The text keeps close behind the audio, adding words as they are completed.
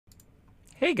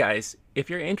Hey guys, if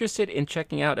you're interested in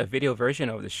checking out a video version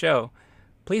of the show,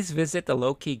 please visit the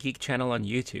Low Key Geek channel on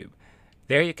YouTube.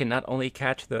 There you can not only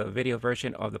catch the video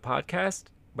version of the podcast,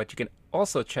 but you can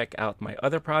also check out my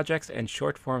other projects and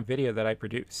short form video that I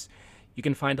produce. You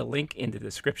can find a link in the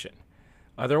description.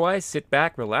 Otherwise, sit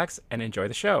back, relax, and enjoy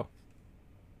the show.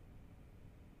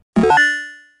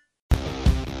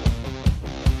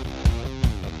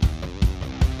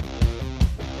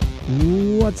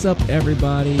 What's up,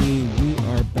 everybody? We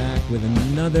are back with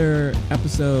another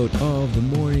episode of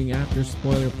the Morning After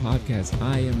Spoiler Podcast.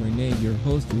 I am Renee, your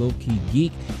host, Low Key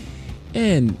Geek,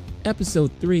 and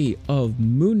episode 3 of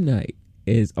Moon Knight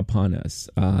is upon us.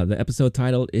 The episode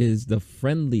title is The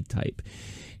Friendly Type.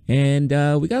 And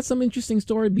we got some interesting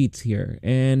story beats here,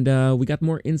 and we got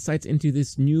more insights into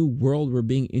this new world we're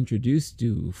being introduced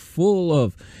to, full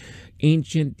of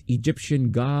ancient Egyptian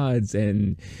gods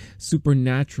and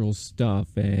supernatural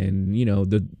stuff, and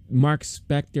the Mark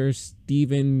Spector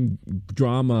Steven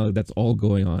drama that's all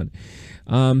going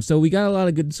on. So we got a lot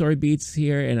of good story beats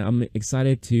here, and I'm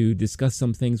excited to discuss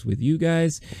some things with you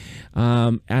guys.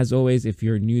 As always, if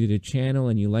you're new to the channel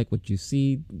and you like what you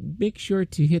see, make sure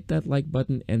to hit that like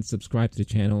button and subscribe to the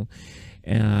channel.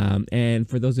 And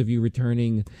for those of you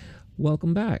returning,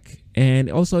 welcome back. And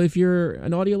also, if you're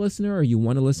an audio listener or you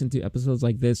want to listen to episodes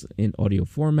like this in audio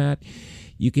format,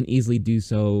 you can easily do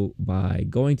so by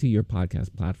going to your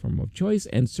podcast platform of choice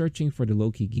and searching for the Low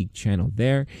Key Geek channel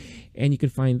there. And you can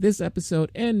find this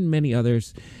episode and many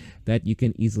others that you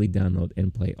can easily download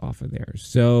and play off of there.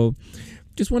 So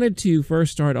just wanted to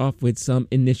first start off with some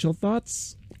initial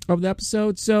thoughts of the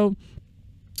episode. So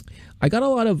I got a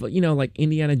lot of, like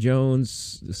Indiana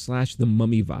Jones / The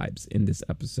Mummy vibes in this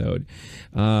episode.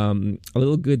 A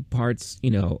little good parts,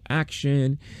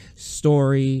 action,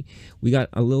 story. We got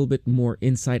a little bit more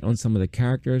insight on some of the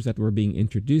characters that we're being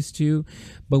introduced to,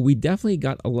 but we definitely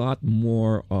got a lot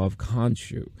more of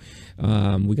Khonshu.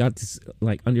 We got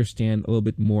to understand a little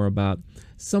bit more about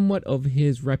somewhat of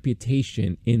his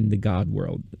reputation in the God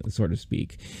world, so to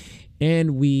speak.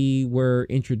 And we were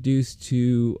introduced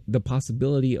to the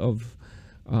possibility of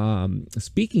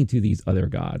speaking to these other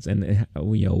gods, and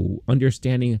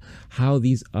understanding how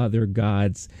these other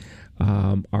gods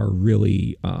are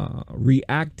really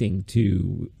reacting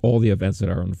to all the events that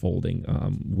are unfolding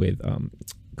with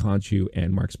Khonshu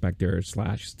and Mark Spector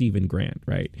 / Stephen Grant,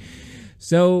 right?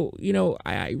 So,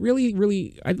 I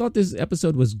really thought this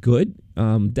episode was good.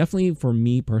 Definitely for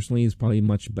me personally is probably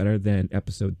much better than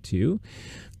episode 2.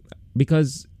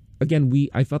 Because again,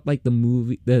 I felt like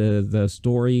the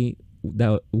story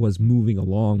that was moving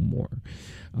along more.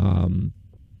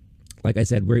 Like I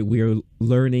said, we're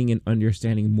learning and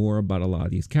understanding more about a lot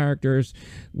of these characters.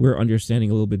 We're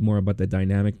understanding a little bit more about the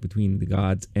dynamic between the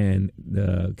gods and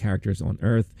the characters on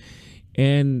Earth,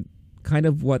 and kind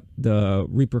of what the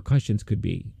repercussions could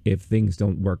be if things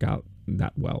don't work out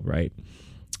that well, right?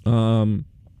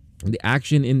 The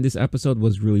action in this episode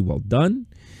was really well done.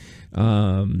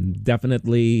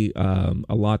 Definitely a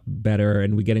lot better,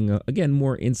 and we're getting again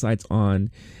more insights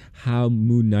on how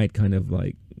Moon Knight kind of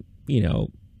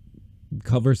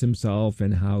covers himself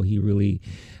and how he really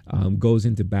goes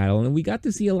into battle. And we got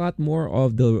to see a lot more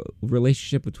of the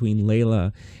relationship between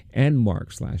Layla and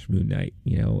Mark / Moon Knight,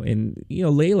 and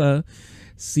Layla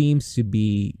seems to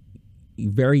be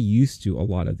very used to a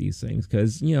lot of these things,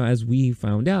 because as we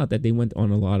found out that they went on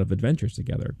a lot of adventures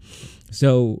together,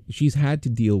 so she's had to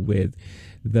deal with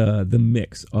the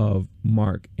mix of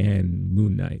Mark and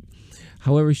Moon Knight.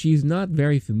 However, she's not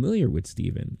very familiar with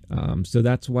Steven, so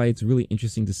that's why it's really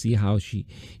interesting to see how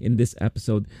in this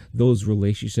episode those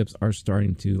relationships are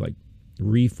starting to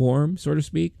reform, so to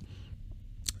speak.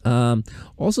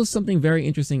 Also, something very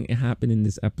interesting happened in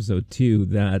this episode too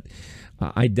that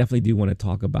I definitely do want to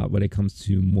talk about when it comes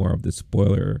to more of the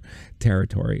spoiler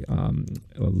territory a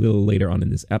little later on in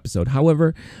this episode.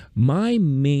 However, my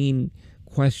main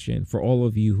question for all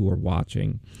of you who are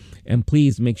watching, and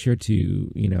please make sure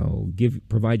to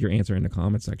provide your answer in the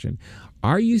comment section,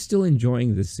 are you still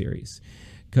enjoying this series?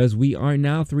 Because we are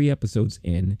now 3 episodes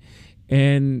in.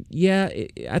 And yeah,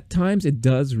 at times it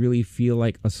does really feel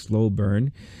like a slow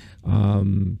burn.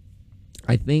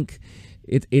 I think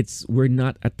we're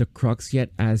not at the crux yet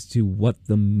as to what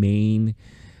the main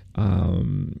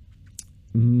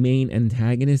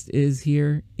antagonist is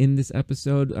here in this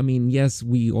episode. I mean, yes,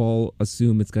 we all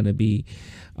assume it's going to be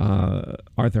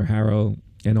Arthur Harrow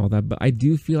and all that, but I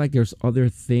do feel like there's other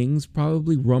things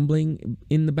probably rumbling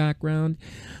in the background.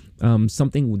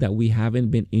 Something that we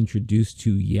haven't been introduced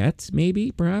to yet,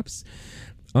 maybe, perhaps.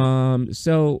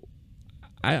 So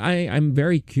I'm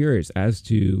very curious as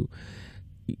to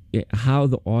how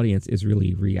the audience is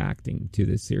really reacting to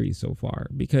this series so far.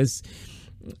 Because,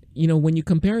 when you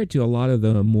compare it to a lot of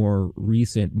the more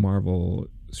recent Marvel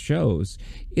shows,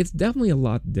 it's definitely a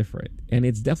lot different, and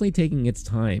it's definitely taking its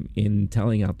time in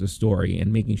telling out the story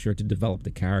and making sure to develop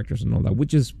the characters and all that,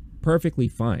 which is perfectly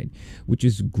fine, which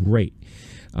is great.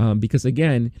 Because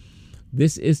again,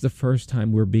 this is the first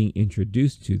time we're being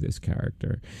introduced to this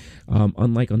character.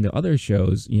 Unlike on the other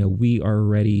shows, we are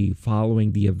already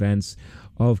following the events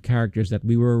of characters that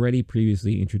we were already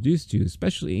previously introduced to,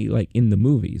 especially like in the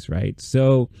movies, right?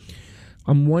 So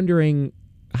I'm wondering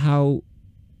how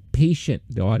patient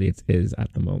the audience is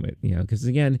at the moment, because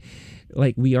again,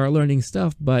 like, we are learning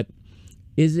stuff, but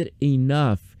is it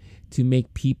enough to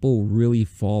make people really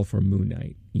fall for Moon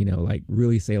Knight? Like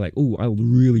really say like, oh, I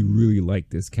really, really like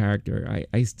this character.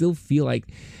 I still feel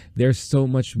like there's so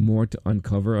much more to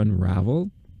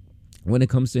unravel when it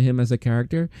comes to him as a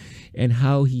character and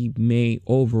how he may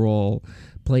overall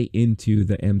play into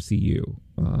the MCU.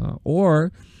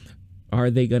 Or are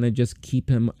they going to just keep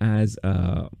him as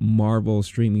a Marvel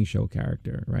streaming show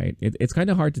character, right? It's kind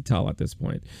of hard to tell at this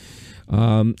point.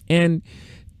 And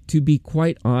to be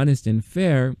quite honest and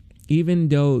fair, even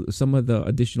though some of the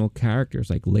additional characters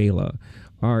like Layla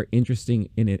are interesting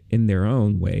in their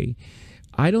own way,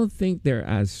 I don't think they're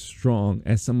as strong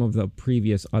as some of the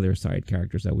previous other side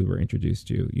characters that we were introduced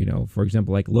to. For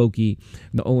example, like Loki,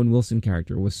 the Owen Wilson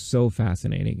character was so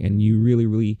fascinating, and you really,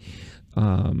 really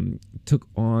took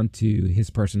on to his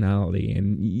personality.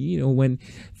 And, when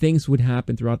things would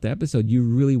happen throughout the episode, you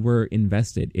really were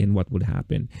invested in what would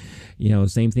happen.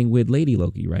 Same thing with Lady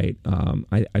Loki, right?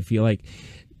 I feel like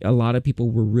a lot of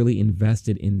people were really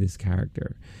invested in this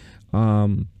character.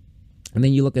 And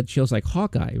then you look at shows like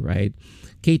Hawkeye, right?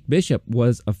 Kate Bishop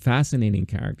was a fascinating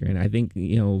character. And I think,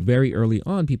 very early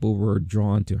on, people were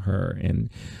drawn to her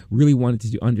and really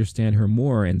wanted to understand her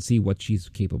more and see what she's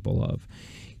capable of.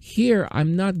 Here,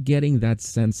 I'm not getting that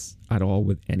sense at all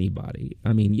with anybody.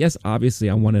 I mean, yes, obviously,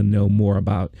 I want to know more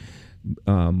about,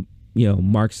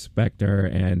 Mark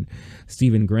Spector and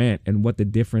Stephen Grant and what the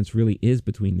difference really is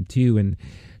between the two. And,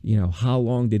 how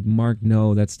long did Mark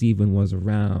know that Stephen was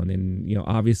around? And,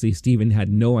 obviously Stephen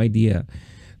had no idea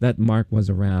that Mark was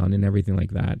around and everything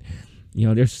like that.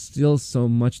 There's still so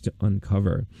much to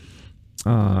uncover.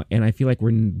 And I feel like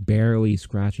we're barely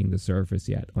scratching the surface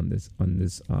yet on this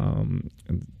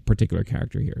particular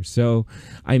character here. So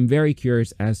I'm very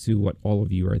curious as to what all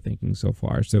of you are thinking so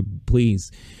far. So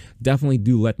please definitely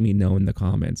do let me know in the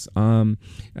comments.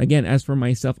 Again, as for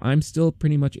myself, I'm still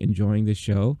pretty much enjoying the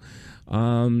show.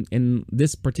 In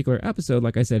this particular episode,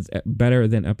 like I said, it's better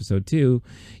than episode 2,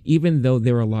 even though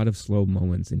there are a lot of slow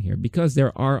moments in here, because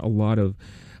there are a lot of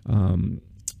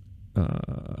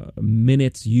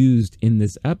minutes used in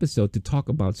this episode to talk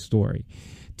about story,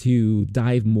 to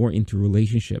dive more into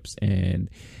relationships and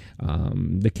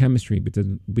the chemistry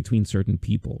between certain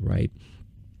people, right?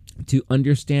 To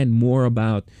understand more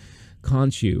about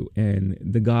Khonshu and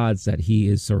the gods that he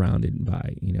is surrounded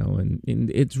by, and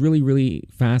it's really, really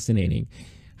fascinating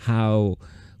how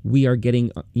we are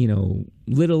getting,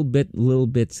 little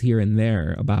bits here and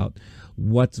there about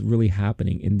what's really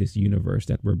happening in this universe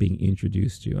that we're being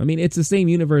introduced to. I mean, it's the same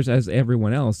universe as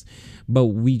everyone else, but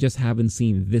we just haven't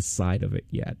seen this side of it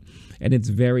yet. And it's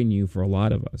very new for a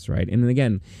lot of us, right? And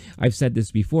again, I've said this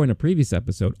before in a previous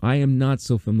episode, I am not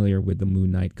so familiar with the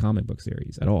Moon Knight comic book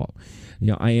series at all.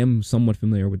 I am somewhat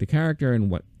familiar with the character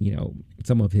and what,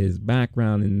 some of his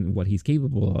background and what he's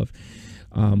capable of.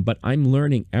 But I'm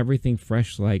learning everything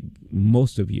fresh, like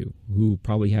most of you who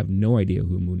probably have no idea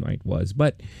who Moon Knight was.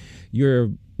 But you're,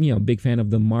 big fan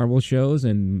of the Marvel shows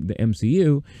and the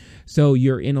MCU, so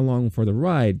you're in along for the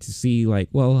ride to see, like,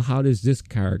 well, how does this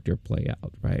character play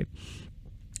out, right?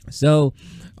 So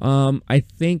I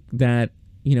think that,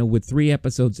 with 3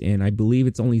 episodes in, I believe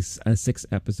it's only a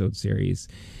 6-episode series,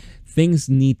 things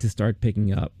need to start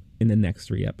picking up in the next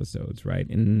 3 episodes, right?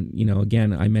 And,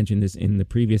 again, I mentioned this in the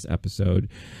previous episode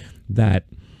that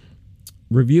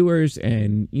reviewers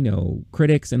and,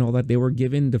 critics and all that, they were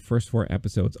given the first 4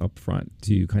 episodes up front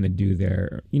to kind of do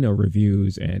their,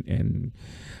 reviews and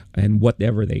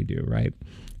whatever they do, right?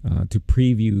 To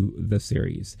preview the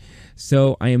series.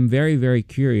 So I am very, very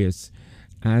curious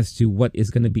as to what is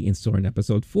going to be in store in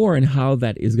episode 4 and how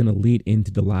that is going to lead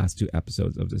into the last 2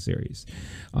 episodes of the series.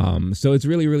 So it's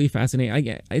really, really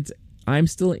fascinating. I'm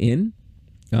still in,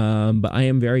 but I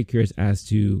am very curious as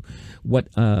to what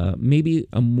maybe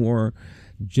a more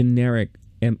generic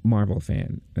Marvel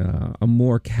fan, a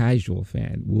more casual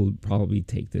fan, will probably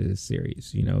take this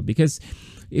series, because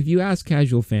if you ask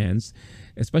casual fans,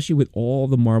 especially with all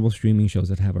the Marvel streaming shows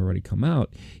that have already come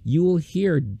out, you will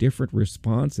hear different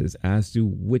responses as to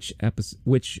which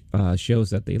shows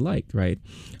that they liked, right?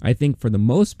 I think for the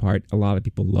most part, a lot of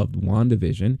people loved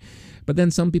WandaVision, but then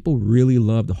some people really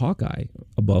loved Hawkeye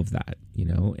above that,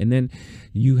 and then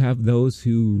you have those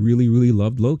who really, really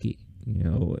loved Loki.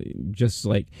 Just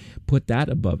like put that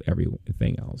above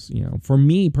everything else. For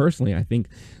me personally, I think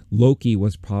Loki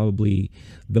was probably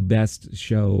the best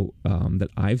show that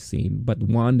I've seen, but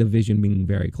WandaVision being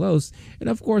very close. And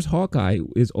of course, Hawkeye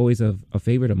is always a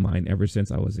favorite of mine ever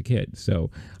since I was a kid.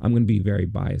 So I'm going to be very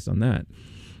biased on that.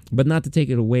 But not to take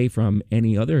it away from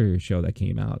any other show that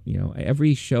came out.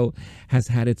 Every show has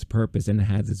had its purpose and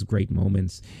has its great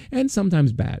moments, and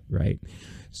sometimes bad, right?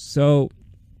 So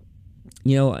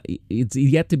it's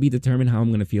yet to be determined how I'm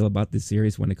going to feel about this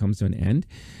series when it comes to an end,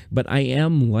 but I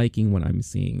am liking what I'm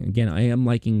seeing. Again, I am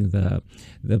liking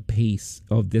the pace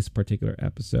of this particular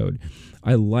episode.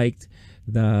 I liked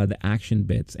the action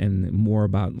bits and more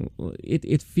about it.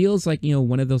 It feels like,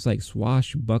 one of those like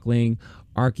swashbuckling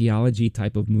archaeology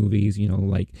type of movies,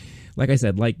 like I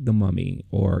said, like The Mummy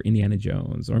or Indiana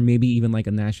Jones, or maybe even like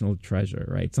a National Treasure,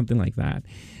 right? Something like that.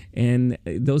 And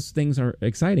those things are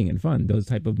exciting and fun. Those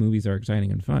type of movies are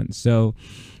exciting and fun. So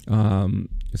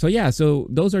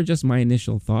those are just my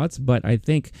initial thoughts, but I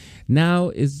think now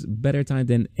is better time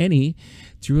than any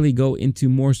to really go into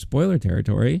more spoiler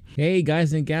territory. Hey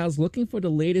guys and gals, looking for the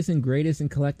latest and greatest in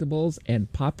collectibles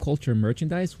and pop culture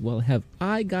merchandise? Well, have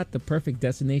I got the perfect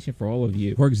destination for all of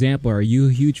you. For example, are you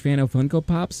a huge fan of Funko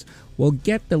Pops? Well,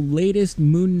 get the latest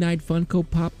Moon Knight Funko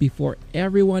Pop before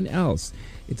everyone else.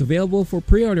 It's available for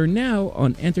pre-order now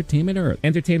on Entertainment Earth.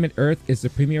 Entertainment Earth is the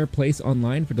premier place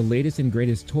online for the latest and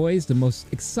greatest toys, the most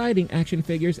exciting action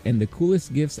figures, and the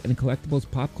coolest gifts and collectibles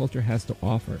pop culture has to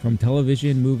offer. From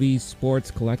television, movies,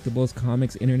 sports, collectibles,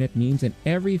 comics, internet memes, and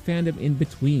every fandom in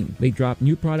between. They drop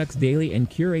new products daily and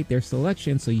curate their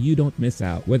selection so you don't miss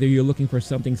out. Whether you're looking for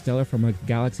something stellar from a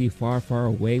galaxy far, far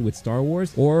away with Star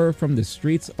Wars, or from the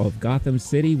streets of Gotham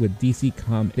City with DC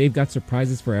Comics, they've got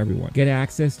surprises for everyone. Get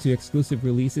access to exclusive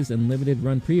releases and limited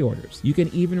run pre-orders. You can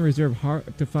even reserve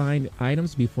hard to find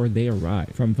items before they arrive.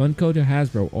 From Funko to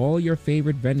Hasbro, all your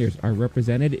favorite vendors are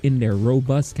represented in their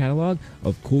robust catalog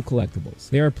of cool collectibles.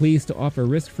 They are pleased to offer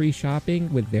risk-free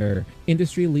shopping with their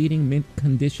industry-leading mint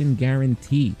condition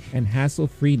guarantee and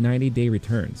hassle-free 90-day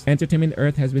returns. Entertainment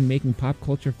Earth has been making pop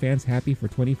culture fans happy for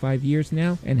 25 years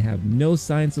now and have no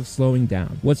signs of slowing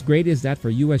down. What's great is that for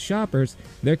US shoppers,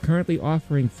 they're currently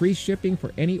offering free shipping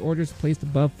for any orders placed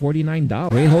above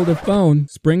 $49. Wait, hold the phone.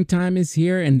 Springtime is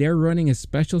here and they're running a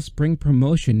special spring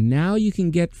promotion. Now you can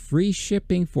get free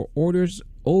shipping for orders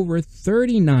over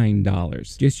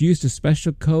 $39. Just use the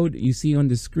special code you see on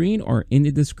the screen or in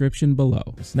the description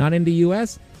below. It's not in the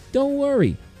US? Don't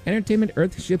worry. Entertainment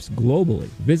Earth ships globally.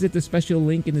 Visit the special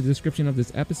link in the description of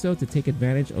this episode to take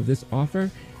advantage of this offer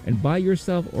and buy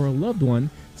yourself or a loved one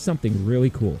something really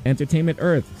cool. Entertainment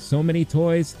Earth, so many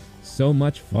toys, so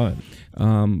much fun.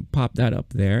 Pop that up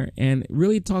there and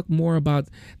really talk more about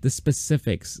the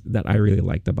specifics that I really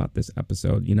liked about this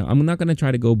episode. I'm not going to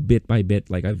try to go bit by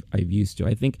bit like I've used to.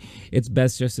 I think it's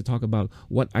best just to talk about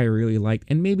what I really liked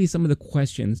and maybe some of the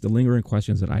questions, the lingering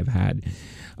questions that I've had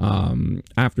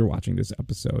after watching this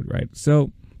episode, right?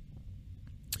 So,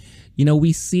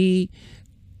 we see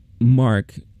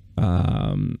Mark.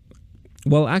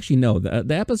 Well, actually, no.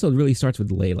 The episode really starts with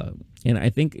Layla. And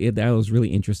I think that was really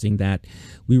interesting that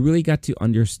we really got to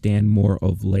understand more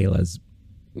of Layla's,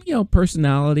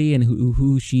 personality and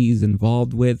who she's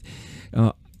involved with.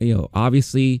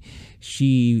 Obviously,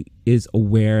 she is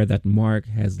aware that Mark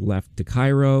has left to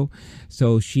Cairo,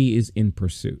 so she is in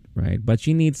pursuit, right? But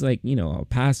she needs a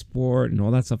passport and all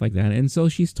that stuff like that. And so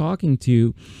she's talking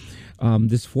to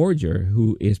this forger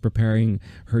who is preparing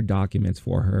her documents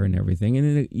for her and everything.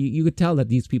 And you could tell that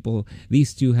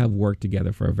these two have worked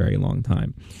together for a very long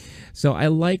time. So I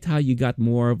liked how you got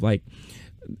more of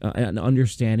an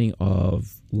understanding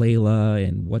of Layla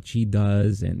and what she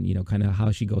does and, kind of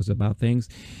how she goes about things.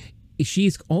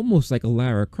 She's almost like a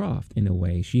Lara Croft in a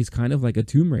way. She's kind of like a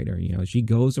Tomb Raider. She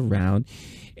goes around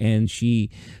and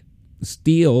she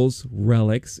steals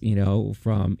relics,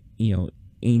 from,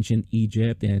 ancient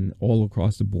Egypt and all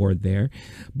across the board there,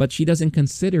 but she doesn't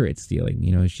consider it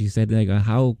stealing. She said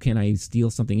how can I steal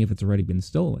something if it's already been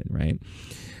stolen, right?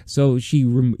 So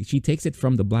she takes it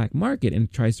from the black market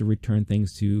and tries to return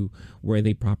things to where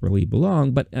they properly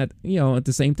belong. But at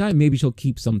the same time, maybe she'll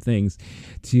keep some things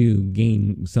to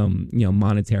gain some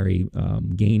monetary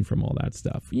gain from all that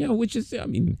stuff. Which is, I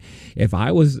mean, if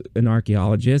I was an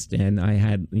archaeologist and I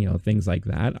had things like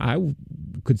that, I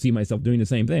could see myself doing the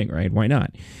same thing, right? Why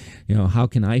not? How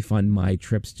can I fund my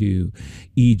trips to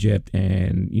Egypt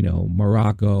and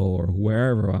Morocco or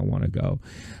wherever I want to go,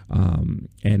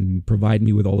 and provide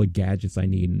me with all the gadgets I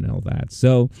need and all that.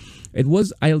 So it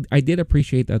was, I did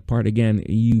appreciate that part. Again,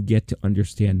 you get to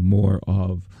understand more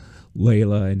of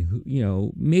Layla,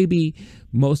 and maybe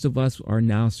most of us are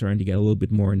now starting to get a little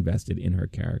bit more invested in her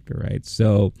character, right?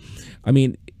 So, I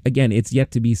mean, again, it's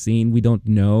yet to be seen. We don't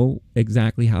know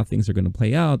exactly how things are going to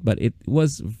play out, but it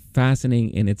was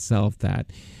fascinating in itself that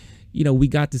we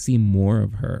got to see more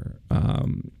of her,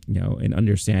 and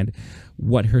understand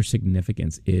what her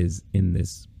significance is in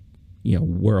this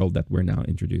world that we're now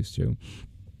introduced to.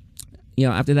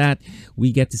 After that,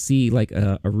 we get to see like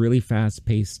a really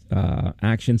fast-paced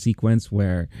action sequence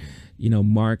where,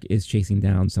 Mark is chasing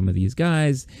down some of these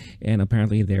guys, and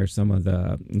apparently they're some of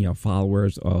the,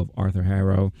 followers of Arthur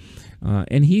Harrow,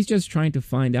 and he's just trying to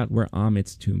find out where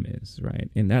Amit's tomb is, right?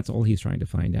 And that's all he's trying to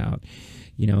find out.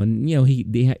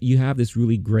 You have this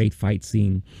really great fight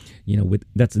scene, with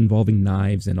that's involving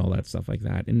knives and all that stuff like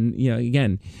that. And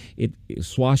again, it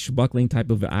swashbuckling type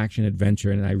of action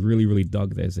adventure, and I really, really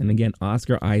dug this. And again,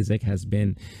 Oscar Isaac has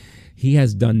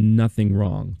done nothing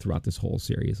wrong throughout this whole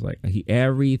series. Like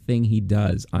everything he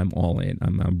does, I'm all in.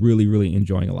 I'm really, really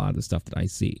enjoying a lot of the stuff that I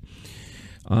see.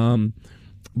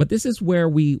 But this is where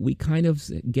we kind of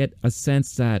get a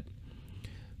sense that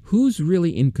who's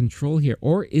really in control here,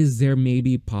 or is there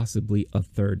maybe possibly a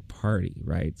third party,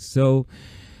 right? So,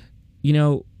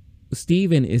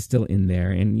 Steven is still in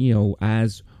there, and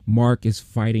as Mark is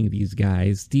fighting these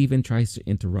guys, Steven tries to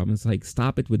interrupt and it's like,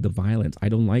 stop it with the violence. I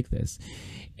don't like this.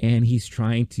 And he's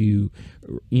trying to,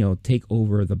 take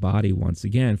over the body once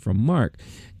again from Mark.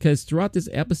 Because throughout this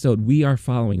episode, we are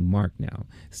following Mark now.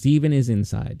 Steven is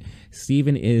inside.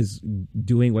 Steven is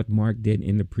doing what Mark did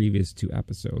in the previous 2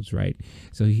 episodes, right?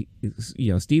 So,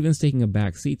 Steven's taking a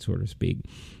back seat, so to speak.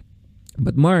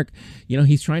 But Mark,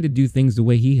 he's trying to do things the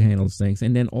way he handles things.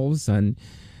 And then all of a sudden,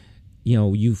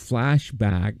 you flash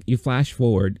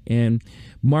forward, and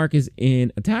Mark is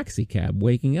in a taxi cab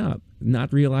waking up,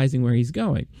 not realizing where he's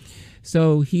going.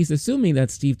 So he's assuming that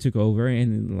Steve took over,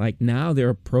 and like now they're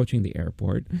approaching the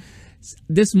airport.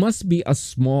 This must be a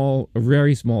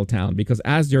very small town, because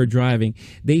as they're driving,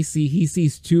 he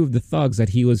sees 2 of the thugs that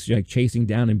he was like chasing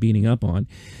down and beating up on.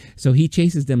 So he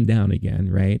chases them down again,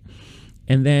 right?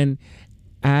 And then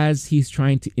as he's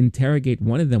trying to interrogate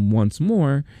one of them once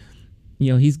more,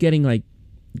 he's getting like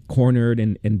cornered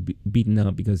and beaten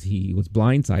up because he was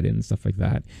blindsided and stuff like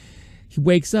that. He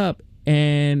wakes up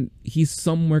and he's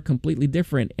somewhere completely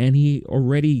different, and he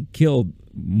already killed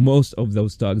most of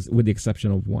those thugs with the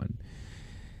exception of one.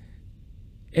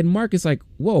 And Mark is like,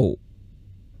 whoa,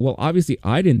 well, obviously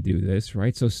I didn't do this,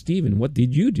 right? So Steven, what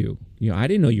did you do? I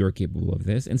didn't know you were capable of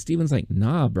this. And Steven's like,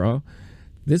 nah, bro,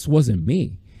 this wasn't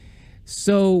me.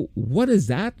 So what does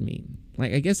that mean?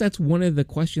 Like, I guess that's one of the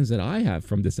questions that I have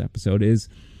from this episode is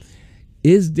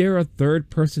there a third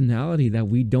personality that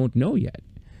we don't know yet,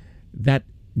 that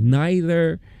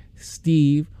neither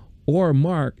Steve or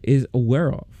Mark is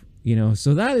aware of?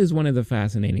 So that is one of the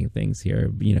fascinating things here,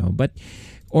 but,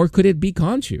 or could it be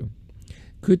Khonshu?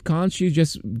 Could Khonshu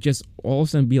just all of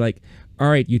a sudden be like, all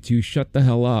right, you 2, shut the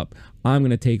hell up. I'm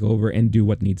going to take over and do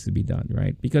what needs to be done,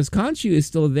 right? Because Khonshu is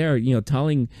still there,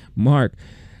 telling Mark,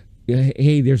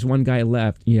 hey, there's one guy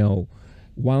left,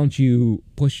 why don't you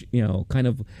push, kind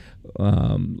of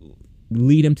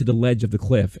lead him to the ledge of the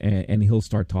cliff, and he'll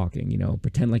start talking,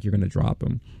 pretend like you're going to drop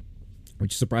him,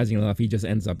 which surprisingly enough, he just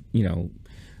ends up,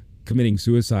 committing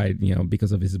suicide,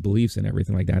 because of his beliefs and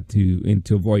everything like that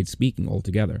to avoid speaking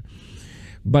altogether.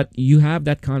 But you have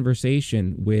that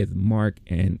conversation with Mark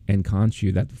and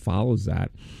Khonshu that follows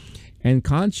that. And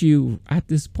Khonshu at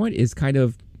this point is kind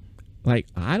of like,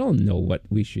 I don't know what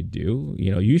we should do.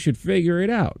 You should figure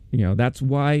it out. That's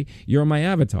why you're my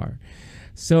avatar.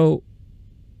 So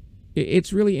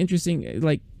it's really interesting.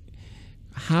 Like,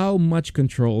 how much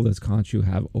control does Khonshu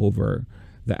have over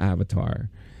the avatar?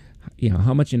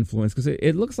 How much influence? Because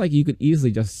it looks like you could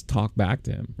easily just talk back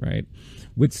to him, right?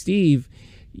 With Steve,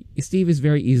 Steve is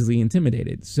very easily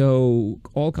intimidated. So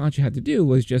all Khonshu had to do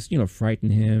was just, frighten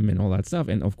him and all that stuff.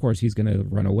 And of course, he's going to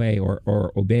run away or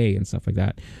obey and stuff like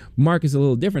that. Mark is a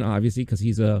little different, obviously, because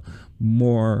he's a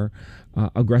more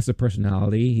aggressive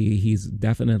personality. He's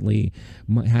definitely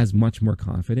has much more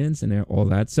confidence and all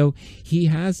that. So he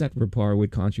has that rapport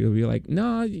with Khonshu. He'll be like,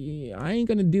 no, I ain't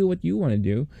going to do what you want to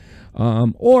do.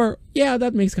 Or, yeah,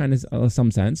 that makes kind of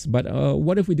some sense. But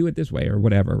what if we do it this way or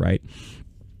whatever, right?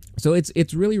 So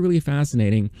it's really, really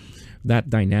fascinating, that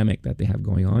dynamic that they have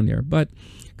going on there. But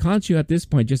Khonshu at this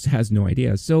point just has no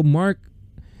idea. So Mark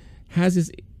has this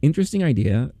interesting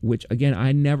idea, which again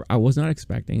I was not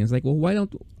expecting. It's like, well, why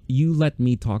don't you let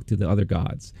me talk to the other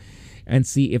gods and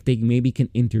see if they maybe can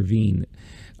intervene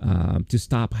to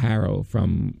stop Harrow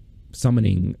from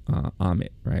summoning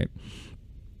Amit, right?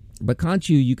 But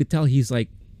Khonshu, you could tell he's like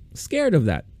scared of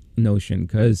that notion,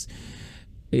 because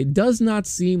it does not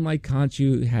seem like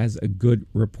Khonshu has a good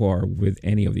rapport with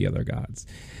any of the other gods.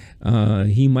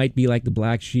 He might be like the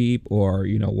black sheep or,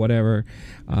 whatever.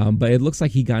 But it looks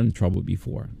like he got in trouble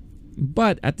before.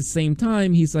 But at the same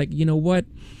time, he's like, you know what?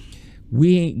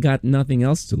 We ain't got nothing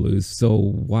else to lose. So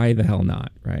why the hell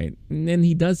not? Right. And then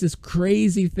he does this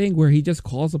crazy thing where he just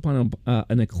calls upon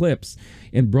an eclipse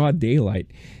in broad daylight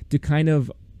to kind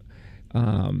of,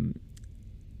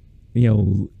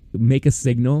 make a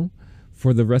signal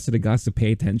for the rest of the gods to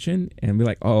pay attention and be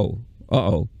like,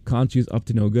 Khonshu's up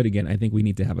to no good again. I think we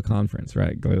need to have a conference,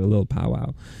 right? Go to a little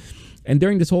powwow. And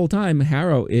during this whole time,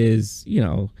 Harrow is,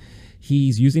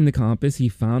 he's using the compass. He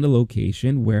found a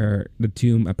location where the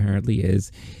tomb apparently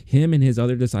is. Him and his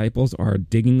other disciples are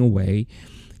digging away.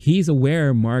 He's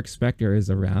aware Mark Spector is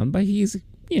around, but he's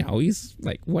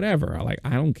like, whatever. Like,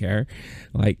 I don't care.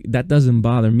 Like, that doesn't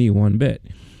bother me one bit.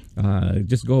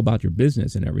 Just go about your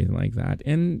business and everything like that.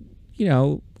 And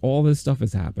all this stuff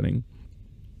is happening.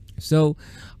 So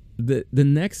the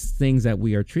next things that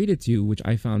we are treated to, which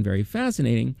I found very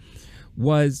fascinating,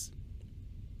 was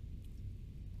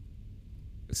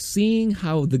seeing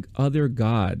how the other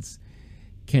gods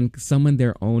can summon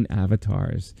their own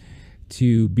avatars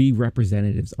to be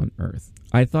representatives on Earth.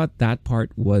 I thought that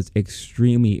part was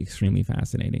extremely, extremely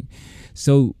fascinating.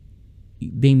 So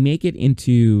they make it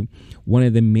into one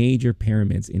of the major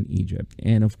pyramids in Egypt.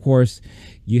 And of course,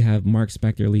 you have Mark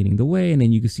Spector leading the way, and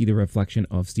then you can see the reflection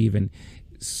of Stephen,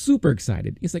 super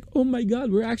excited. It's like, oh my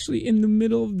God, we're actually in the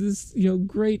middle of this,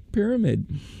 great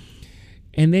pyramid.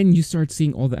 And then you start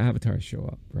seeing all the avatars show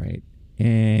up, right?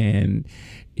 And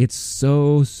it's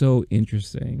so, so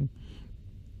interesting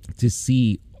to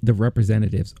see the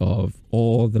representatives of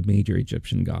all the major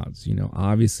Egyptian gods.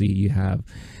 Obviously you have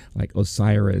like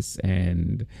Osiris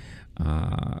and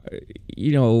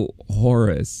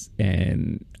Horus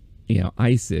and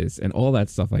Isis and all that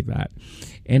stuff like that.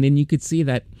 And then you could see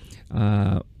that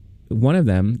one of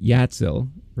them, Yatzil,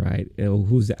 right,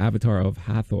 who's the avatar of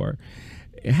Hathor,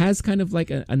 has kind of like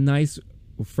a nice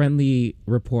friendly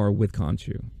rapport with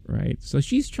Khonshu, right? So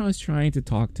she's trying to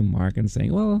talk to Mark and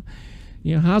saying, well,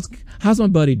 how's my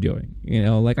buddy doing?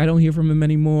 Like, I don't hear from him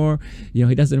anymore.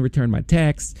 He doesn't return my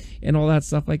texts and all that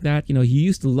stuff like that. He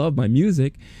used to love my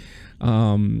music.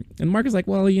 And Mark is like,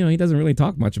 well, he doesn't really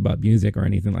talk much about music or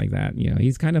anything like that.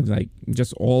 He's kind of like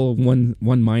just all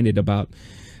one-minded about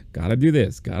gotta do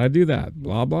this, gotta do that,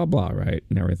 blah, blah, blah, right?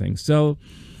 And everything. So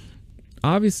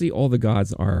obviously all the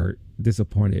gods are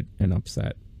disappointed and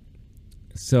upset.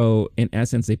 So in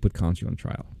essence, they put Khonshu on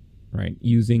trial, right?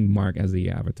 Using Mark as the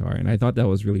avatar. And I thought that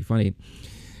was really funny.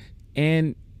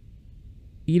 And,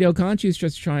 Khonshu's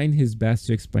just trying his best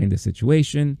to explain the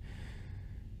situation.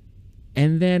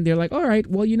 And then they're like, all right,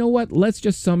 well, you know what? Let's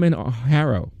just summon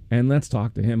Harrow and let's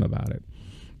talk to him about it.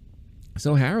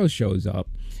 So Harrow shows up,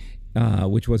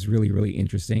 which was really, really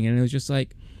interesting. And it was just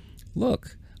like,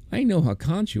 look, I know how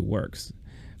Khonshu works.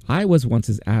 I was once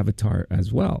his avatar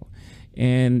as well.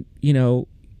 And,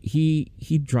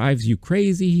 he drives you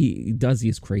crazy. He does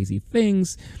these crazy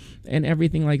things and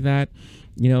everything like that,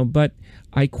 but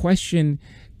I question,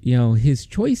 his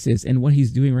choices and what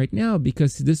he's doing right now,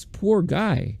 because this poor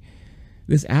guy,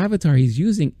 this avatar he's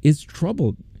using is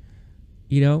troubled,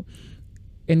 and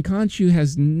Khonshu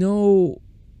has no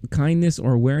kindness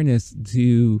or awareness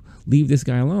to leave this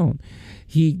guy alone.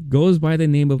 He goes by the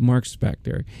name of Mark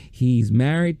Spector. He's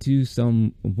married to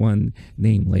someone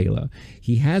named Layla.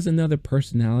 He has another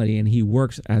personality and he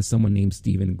works as someone named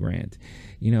Stephen Grant.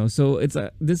 So it's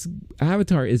this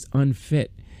avatar is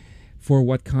unfit for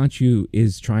what Khonshu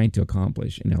is trying to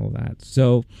accomplish and all that.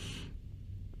 So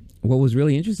what was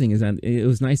really interesting is that it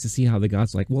was nice to see how the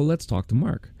gods like, well, let's talk to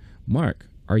Mark. Mark,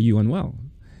 are you unwell?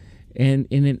 And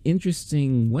in an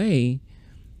interesting way,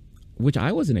 which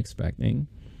I wasn't expecting,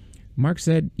 Mark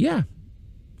said, yeah,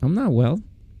 I'm not well.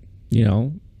 You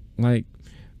know, like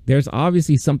there's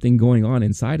obviously something going on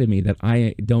inside of me that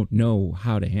I don't know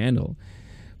how to handle.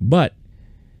 But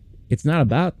it's not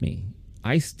about me.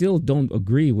 I still don't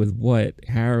agree with what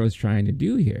Harrow is trying to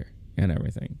do here and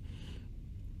everything.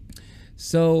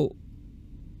 So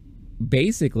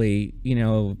basically, you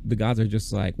know, the gods are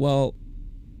just like, well,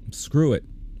 screw it.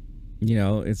 You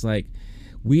know, it's like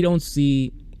we don't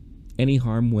see any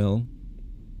harm will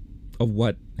of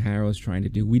what Harrow is trying to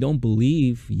do. We don't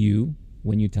believe you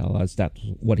when you tell us that's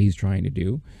what he's trying to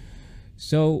do.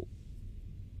 So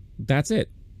that's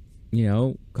it. You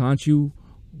know, Khonshu,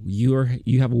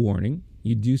 you have a warning.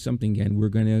 You do something again, we're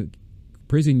going to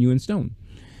prison you in stone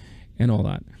and all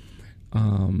that.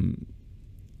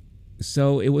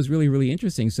 So it was really, really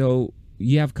interesting. So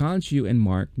you have Khonshu and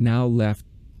Mark now left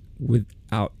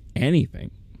without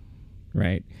anything,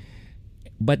 right?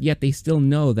 But yet they still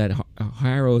know that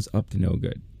Harrow's up to no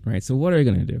good, right? So what are they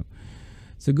going to do?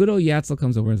 So good old Yatzil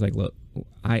comes over and is like, look,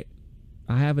 I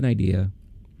have an idea.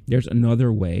 There's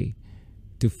another way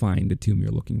to find the tomb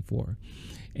you're looking for.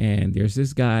 And there's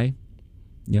this guy,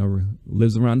 you know,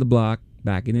 lives around the block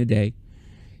back in the day.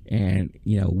 And,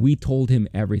 you know, we told him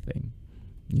everything,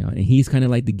 you know, and he's kind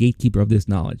of like the gatekeeper of this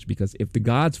knowledge, because if the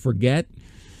gods forget,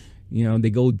 you know, they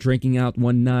go drinking out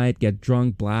one night, get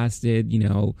drunk, blasted, you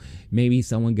know, maybe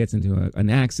someone gets into an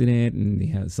accident and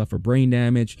they suffer brain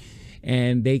damage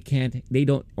and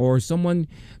or someone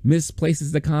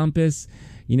misplaces the compass,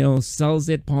 you know, sells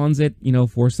it, pawns it, you know,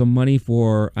 for some money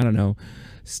for, I don't know,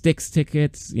 Styx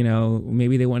tickets, you know,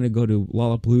 maybe they want to go to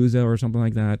Lollapalooza or something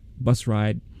like that, bus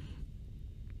ride.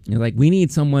 You know, like we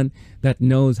need someone that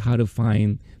knows how to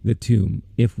find the tomb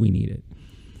if we need it.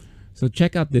 So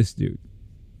check out this dude.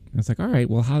 I was like, all right,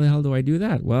 well, how the hell do I do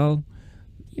that? Well,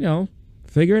 you know,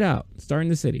 figure it out. Start in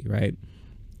the city, right?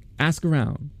 Ask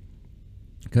around,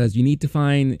 because you need to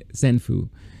find Zenfu.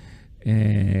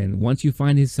 And once you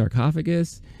find his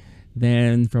sarcophagus,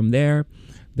 then from there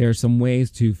are some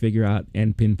ways to figure out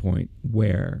and pinpoint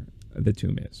where the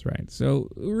tomb is, right? So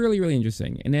really, really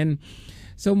interesting. And then,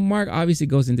 so Mark obviously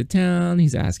goes into town.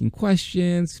 He's asking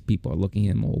questions. People are looking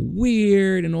at him all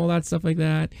weird and all that stuff like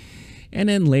that. And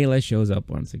then Layla shows up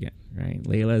once again, right?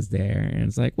 Layla's there and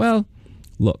it's like, well,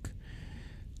 look,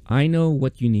 I know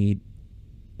what you need.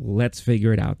 Let's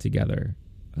figure it out together.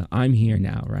 I'm here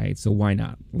now, right? So why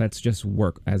not? Let's just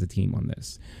work as a team on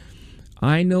this.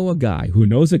 I know a guy who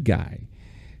knows a guy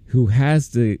who has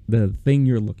the thing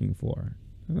you're looking for.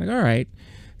 I'm like, all right.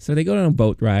 So they go on a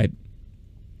boat ride.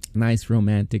 Nice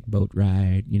romantic boat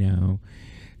ride, you know.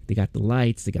 They got the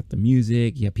lights, they got the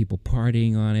music, you have people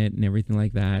partying on it and everything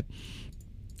like that.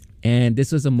 And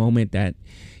this was a moment that,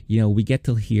 you know, we get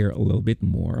to hear a little bit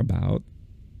more about,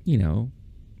 you know,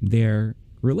 their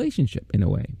relationship in a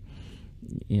way.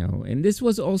 You know, and this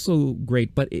was also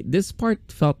great, but this part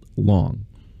felt long.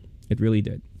 It really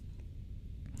did.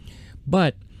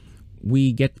 But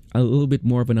we get a little bit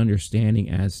more of an understanding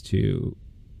as to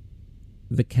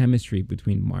the chemistry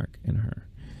between Mark and her.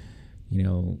 You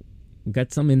know,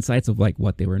 got some insights of like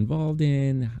what they were involved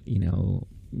in. You know,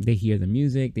 they hear the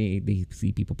music, they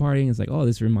see people partying. It's like, oh,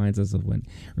 this reminds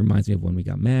me of when we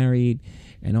got married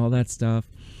and all that stuff.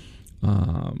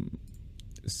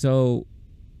 So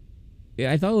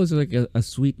I thought it was like a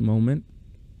sweet moment.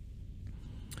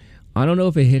 I don't know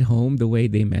if it hit home the way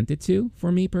they meant it to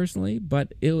for me personally,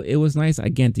 but it was nice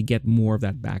again to get more of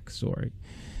that backstory.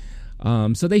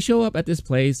 So they show up at this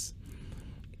place,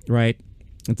 right?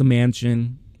 It's a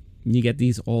mansion. You get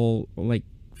these all like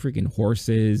freaking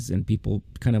horses and people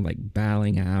kind of like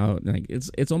battling out. Like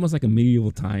it's almost like a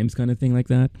medieval times kind of thing like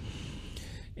that.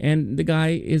 And the guy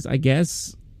is, I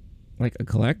guess, like a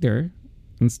collector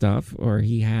and stuff, or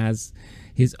he has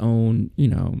his own, you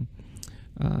know,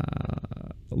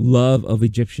 love of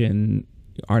Egyptian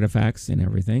artifacts and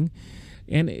everything.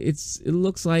 And it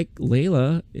looks like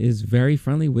Layla is very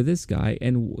friendly with this guy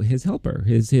and his helper,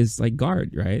 his like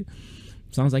guard, right?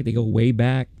 Sounds like they go way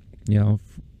back, you know,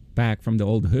 back from the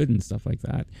old hood and stuff like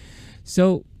that.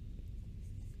 So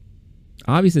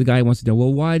obviously the guy wants to know,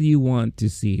 well, why do you want to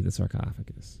see the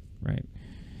sarcophagus, right?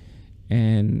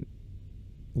 And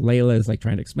Layla is like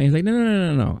trying to explain. He's like,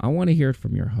 no. I want to hear it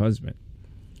from your husband.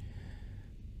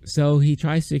 So he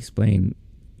tries to explain,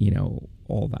 you know,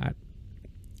 all that.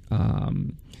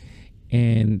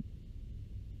 And,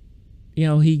 you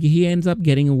know, he ends up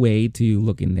getting away to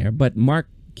look in there. But Mark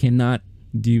cannot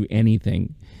do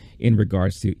anything in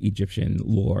regards to Egyptian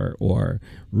lore or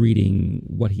reading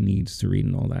what he needs to read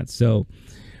and all that. So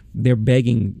they're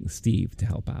begging Steve to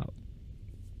help out.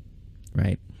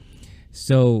 Right?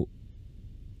 So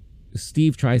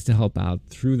Steve tries to help out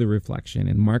through the reflection,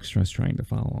 and Mark's just trying to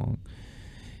follow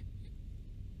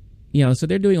along. So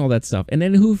they're doing all that stuff. And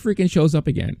then who freaking shows up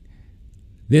again?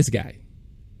 This guy.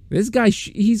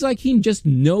 He's like, he just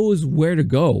knows where to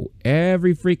go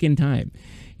every freaking time.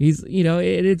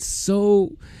 It's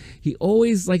so, he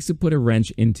always likes to put a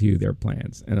wrench into their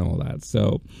plans and all that.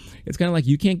 So it's kind of like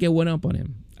you can't get one up on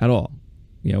him at all,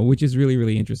 which is really,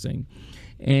 really interesting.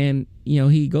 And,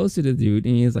 he goes to the dude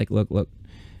and he's like, look,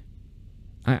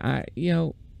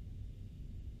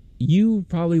 you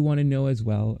probably want to know as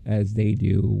well as they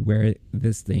do where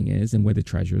this thing is and where the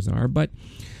treasures are. But,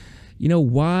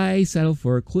 why settle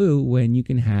for a clue when you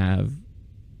can have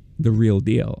the real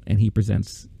deal? And he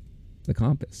presents the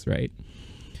compass, right?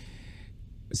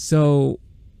 So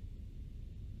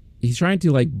he's trying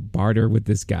to like barter with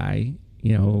this guy,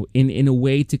 in a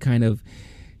way to kind of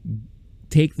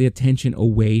take the attention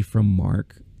away from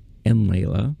Mark and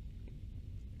Layla.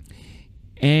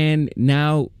 And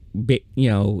now,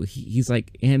 he's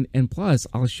like, and plus,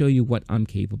 I'll show you what I'm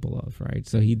capable of, right?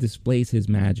 So he displays his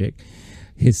magic,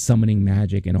 his summoning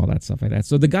magic and all that stuff like that.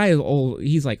 So the guy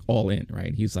he's like all in,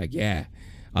 right? He's like, yeah,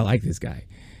 I like this guy,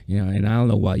 and I don't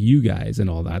know about you guys and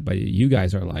all that, but you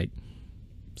guys are like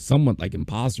somewhat like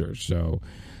imposters. So,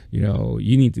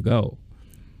 you need to go.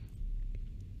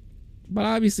 But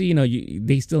obviously,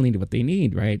 they still need what they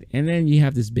need, right? And then you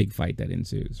have this big fight that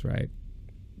ensues, right?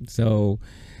 So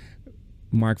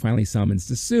Mark finally summons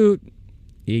the suit.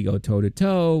 He go toe to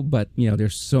toe, but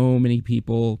there's so many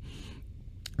people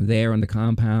there on the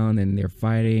compound and they're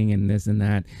fighting and this and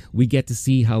that. We get to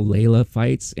see how Layla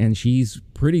fights, and she's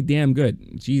pretty damn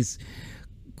good. She's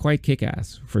quite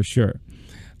kick-ass for sure.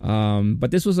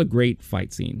 But this was a great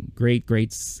fight scene.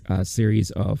 Great series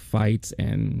of fights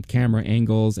and camera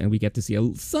angles, and we get to see a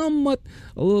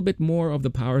little bit more of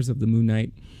the powers of the Moon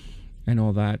Knight and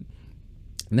all that.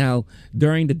 Now,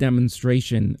 during the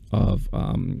demonstration of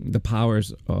the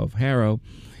powers of Harrow,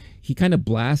 he kind of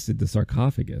blasted the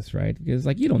sarcophagus, right? Because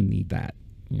like, you don't need that.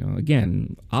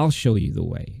 Again, I'll show you the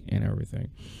way and everything.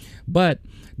 But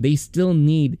they still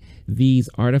need these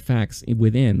artifacts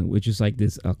within, which is like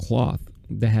this cloth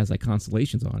that has like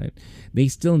constellations on it. They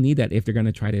still need that if they're going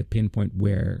to try to pinpoint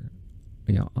where,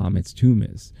 Amit's tomb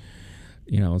is.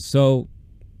 So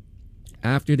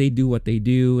after they do what they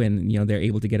do and, they're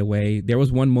able to get away, there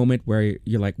was one moment where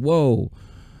you're like, whoa,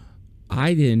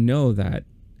 I didn't know that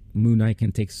Moon Knight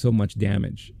can take so much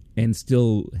damage and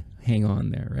still hang on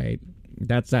there, right?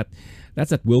 That's that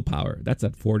willpower. That's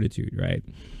that fortitude, right?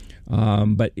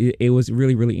 But it was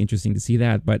really, really interesting to see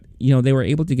that. But, they were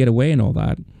able to get away and all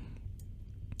that.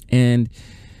 And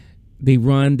they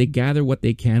gather what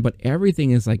they can, but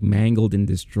everything is like mangled and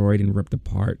destroyed and ripped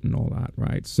apart and all that,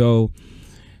 right? So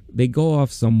they go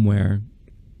off somewhere.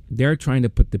 They're trying to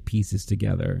put the pieces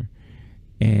together.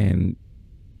 And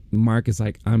Mark is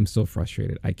like, I'm so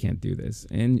frustrated. I can't do this.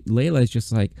 And Layla is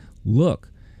just like, look,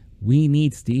 we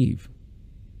need Steve.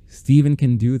 Steven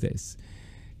can do this.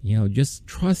 Just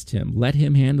trust him. Let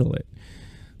him handle it.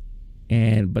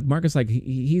 But Mark is like,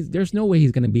 there's no way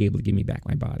he's going to be able to give me back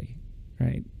my body,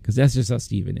 right? Because that's just how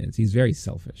Steven is. He's very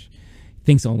selfish.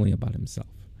 Thinks only about himself.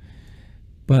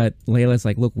 But Layla's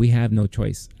like, look, we have no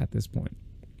choice at this point.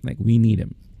 Like, we need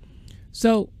him.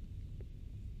 So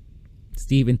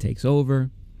Steven takes over.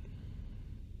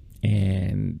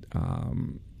 And,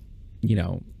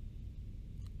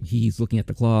 he's looking at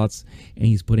the cloths and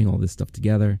he's putting all this stuff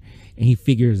together and he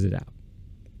figures it out.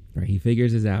 Right? He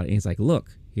figures it out and he's like,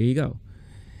 look, here you go.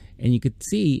 And you could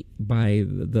see by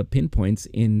the pinpoints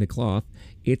in the cloth,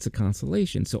 it's a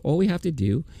constellation. So all we have to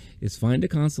do is find a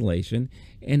constellation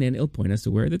and then it'll point us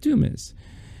to where the tomb is.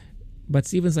 But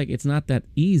Steven's like, it's not that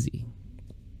easy.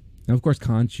 And of course,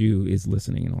 Khonshu is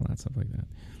listening and all that stuff like that.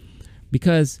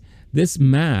 Because this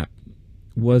map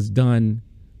was done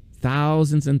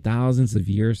thousands and thousands of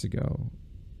years ago.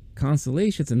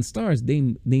 Constellations and stars, they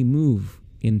move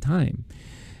in time.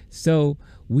 So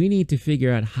we need to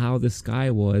figure out how the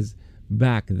sky was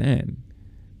back then.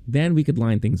 Then we could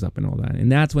line things up and all that.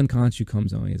 And that's when Khonshu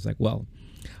comes on. He's like, well,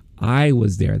 I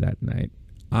was there that night.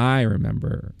 I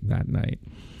remember that night.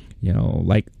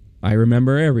 Like I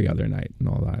remember every other night and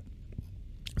all that.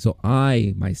 So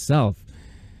I, myself,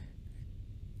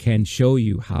 can show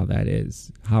you how that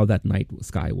is, how that night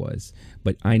sky was.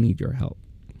 But I need your help.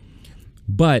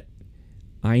 But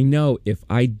I know if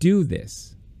I do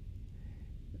this,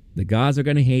 the gods are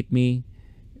going to hate me,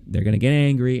 they're going to get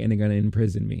angry, and they're going to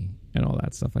imprison me and all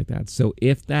that stuff like that. So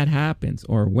if that happens,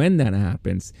 or when that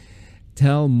happens,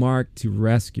 tell Mark to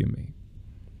rescue me.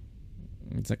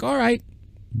 It's like, all right,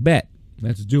 bet,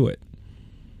 let's do it.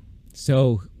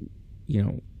 So,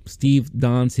 Steve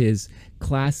dons his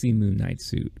classy Moon Knight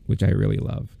suit, which I really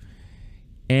love.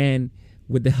 And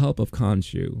with the help of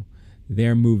Khonshu,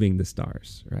 they're moving the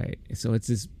stars, right? So it's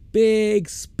this big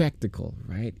spectacle,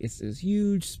 right? It's this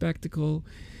huge spectacle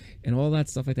and all that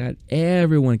stuff like that.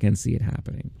 Everyone can see it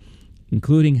happening,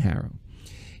 including Harrow.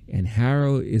 And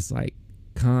Harrow is like,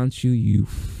 Khonshu, you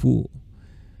fool.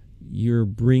 You're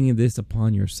bringing this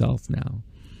upon yourself now.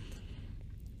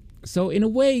 So in a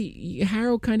way,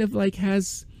 Harrow kind of like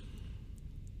has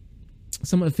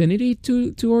some affinity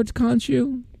towards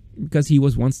Khonshu because he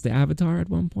was once the Avatar at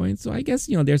one point. So I guess,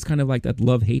 there's kind of like that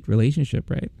love-hate relationship,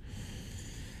 right?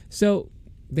 So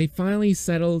they finally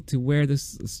settle to where the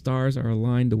stars are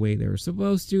aligned the way they were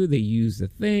supposed to. They use the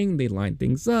thing. They line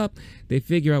things up. They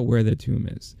figure out where the tomb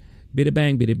is. Bida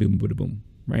bang, bida boom, bida boom,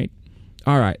 right?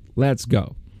 All right, let's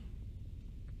go.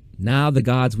 Now the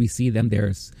gods, we see them.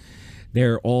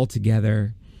 They're all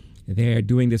together. They're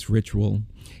doing this ritual.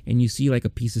 And you see like a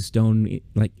piece of stone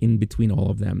like in between all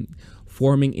of them,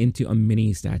 forming into a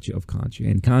mini statue of Khonshu.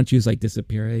 And Khonshu's like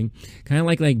disappearing, kind of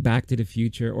like Back to the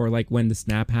Future, or like when the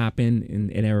snap happened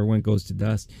and everyone goes to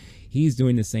dust. He's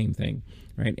doing the same thing,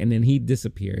 right? And then he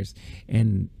disappears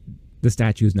and the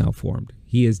statue is now formed.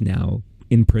 He is now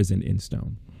imprisoned in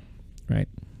stone, right?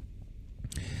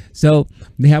 So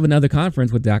they have another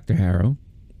conference with Dr. Harrow,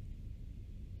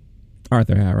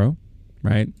 Arthur Harrow,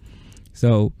 right?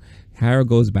 So Harrow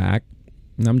goes back,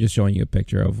 and I'm just showing you a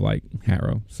picture of like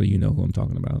Harrow so you know who I'm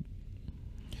talking about.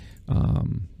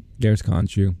 There's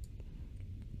Khonshu,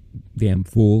 damn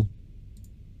fool.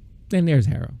 Then there's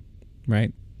Harrow,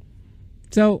 right?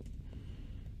 So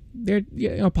they're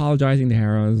apologizing to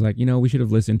Harrow. It's like, we should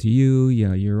have listened to you.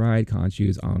 Yeah, you're right. Khonshu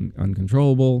is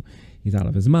uncontrollable. He's out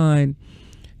of his mind.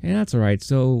 And that's all right.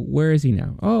 So where is he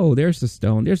now? Oh, there's the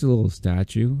stone. There's a little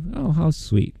statue. Oh, how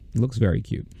sweet. It looks very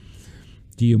cute.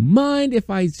 Do you mind if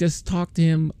I just talk to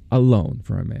him alone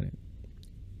for a minute?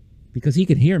 Because he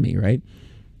can hear me, right?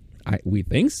 We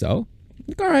think so.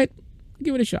 Like, all right,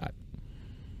 give it a shot.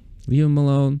 Leave him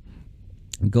alone.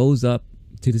 Goes up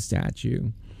to the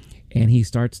statue and he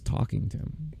starts talking to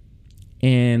him.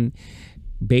 And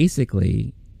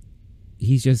basically,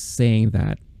 he's just saying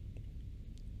that,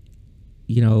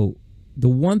 the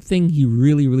one thing he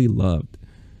really, really loved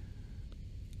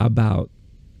about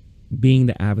being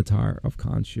the avatar of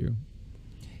Khonshu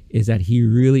is that he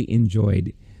really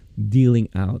enjoyed dealing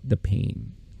out the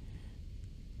pain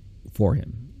for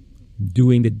him,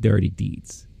 doing the dirty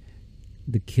deeds,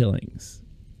 the killings,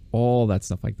 all that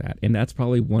stuff like that. And that's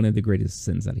probably one of the greatest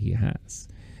sins that he has.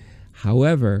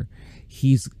 However,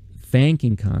 he's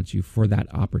thanking Khonshu for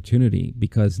that opportunity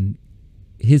because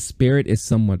his spirit is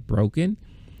somewhat broken,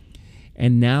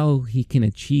 and now he can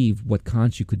achieve what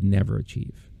Khonshu could never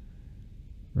achieve.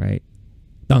 Right?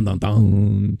 Dun dun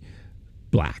dun.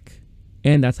 Black.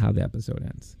 And that's how the episode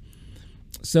ends.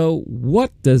 So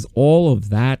what does all of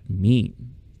that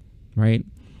mean? Right?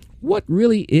 What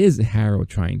really is Harrow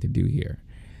trying to do here?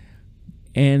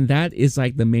 And that is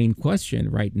like the main question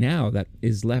right now that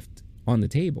is left on the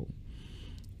table.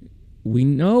 We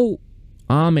know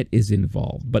Ammit is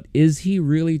involved, but is he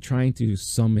really trying to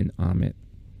summon Ammit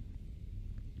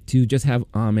to just have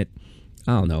Ammit,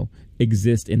 I don't know,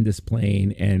 exist in this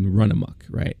plane and run amok,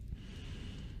 right?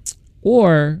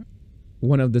 Or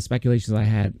one of the speculations I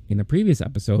had in a previous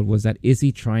episode was that is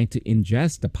he trying to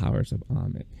ingest the powers of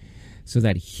Ammit so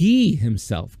that he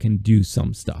himself can do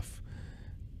some stuff,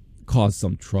 cause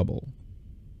some trouble,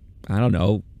 I don't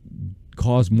know,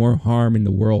 cause more harm in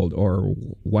the world or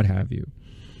what have you.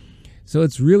 So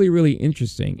it's really, really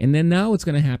interesting. And then now what's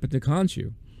going to happen to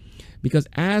Khonshu? Because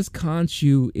as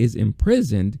Khonshu is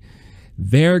imprisoned,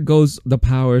 there goes the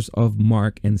powers of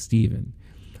Mark and Steven.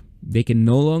 They can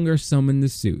no longer summon the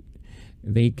suit.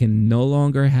 They can no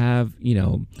longer have,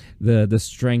 the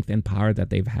strength and power that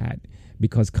they've had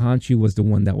because Khonshu was the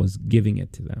one that was giving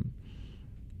it to them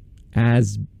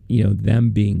as, them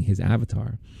being his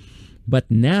avatar. But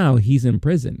now he's in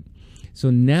prison. So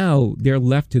now they're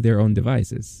left to their own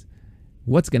devices.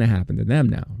 What's going to happen to them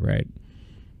now, right?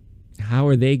 How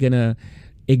are they going to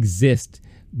exist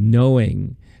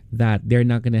knowing that they're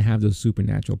not going to have those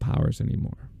supernatural powers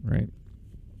anymore, right?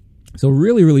 So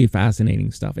really, really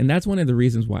fascinating stuff. And that's one of the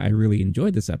reasons why I really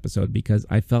enjoyed this episode, because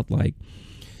I felt like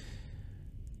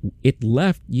it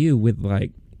left you with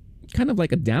like kind of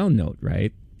like a down note,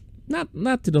 right?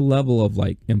 Not to the level of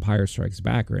like Empire Strikes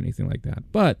Back or anything like that,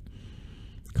 but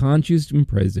Khonshu's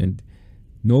imprisoned.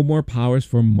 No more powers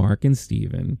for Mark and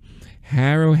Steven.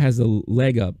 Harrow has a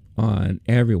leg up on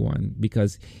everyone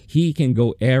because he can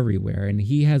go everywhere and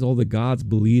he has all the gods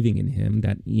believing in him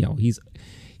that,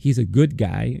 he's a good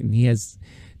guy and he has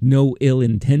no ill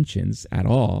intentions at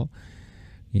all,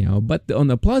 but on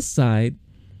the plus side,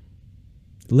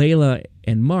 Layla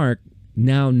and Mark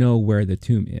now know where the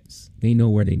tomb is. They know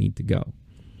where they need to go.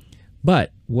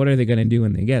 But what are they going to do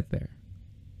when they get there?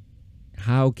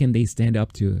 How can they stand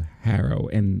up to Harrow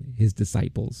and his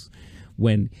disciples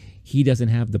when he doesn't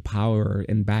have the power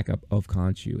and backup of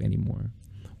Khonshu anymore?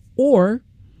 Or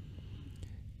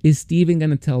is Steven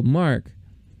going to tell Mark,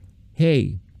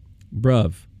 hey,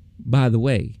 bruv, by the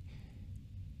way,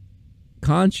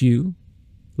 Khonshu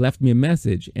left me a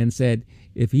message and said,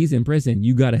 if he's in prison,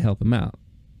 you got to help him out.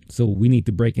 So we need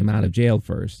to break him out of jail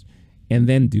first and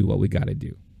then do what we got to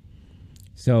do.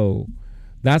 So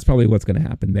that's probably what's going to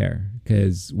happen there,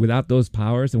 because without those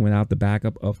powers and without the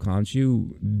backup of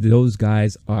Khonshu, those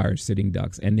guys are sitting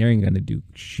ducks and they ain't going to do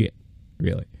shit,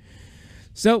 really.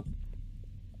 So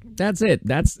that's it.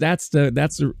 That's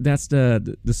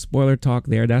the spoiler talk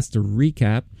there. That's the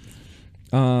recap.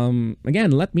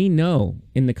 Again, let me know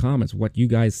in the comments what you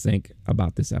guys think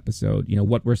about this episode.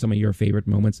 What were some of your favorite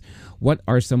moments? What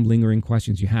are some lingering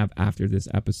questions you have after this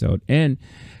episode and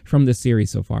from the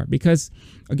series so far? Because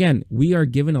again, we are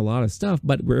given a lot of stuff,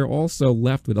 but we're also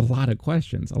left with a lot of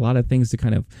questions, a lot of things to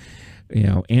kind of,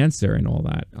 answer and all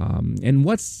that. And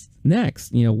what's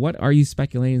next? What are you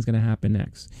speculating is going to happen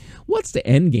next? What's the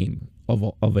end game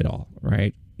of it all,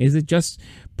 right? Is it just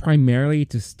primarily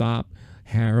to stop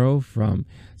Harrow from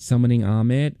summoning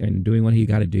Ammit and doing what he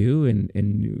got to do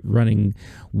and running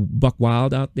buck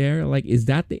wild out there? Like, is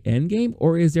that the end game,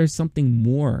 or is there something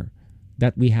more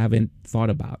that we haven't thought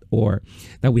about or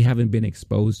that we haven't been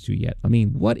exposed to yet? I mean,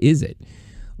 what is it?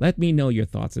 Let me know your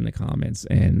thoughts in the comments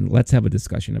and let's have a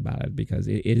discussion about it, because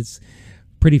it is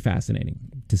pretty fascinating,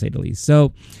 to say the least.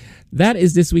 So that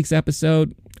is this week's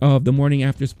episode of the Morning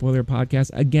After Spoiler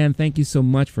Podcast. Again, thank you so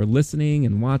much for listening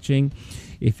and watching.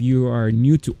 If you are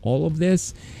new to all of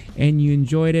this and you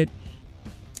enjoyed it,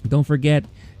 don't forget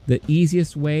the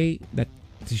easiest way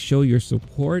to show your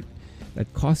support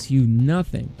that costs you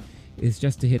nothing is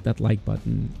just to hit that like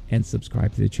button and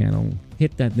subscribe to the channel.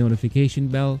 Hit that notification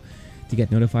bell to get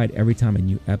notified every time a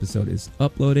new episode is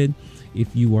uploaded.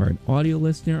 If you are an audio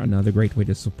listener, another great way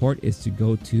to support is to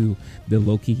go to the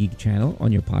Low-Key Geek channel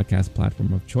on your podcast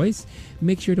platform of choice.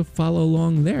 Make sure to follow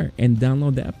along there and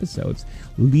download the episodes.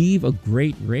 Leave a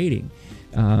great rating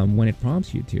when it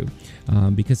prompts you to,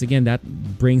 because again, that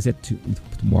brings it to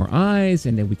more eyes,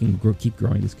 and then we can keep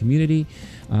growing this community,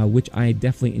 which I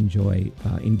definitely enjoy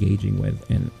engaging with.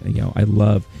 And I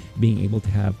love being able to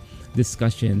have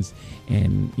discussions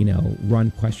and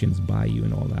run questions by you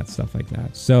and all that stuff like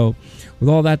that. So with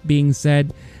all that being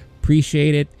said,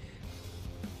 appreciate it.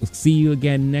 We'll see you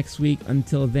again next week.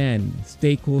 Until then,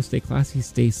 stay cool, stay classy,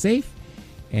 stay safe,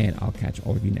 and I'll catch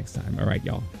all of you next time. All right,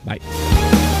 y'all.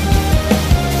 Bye.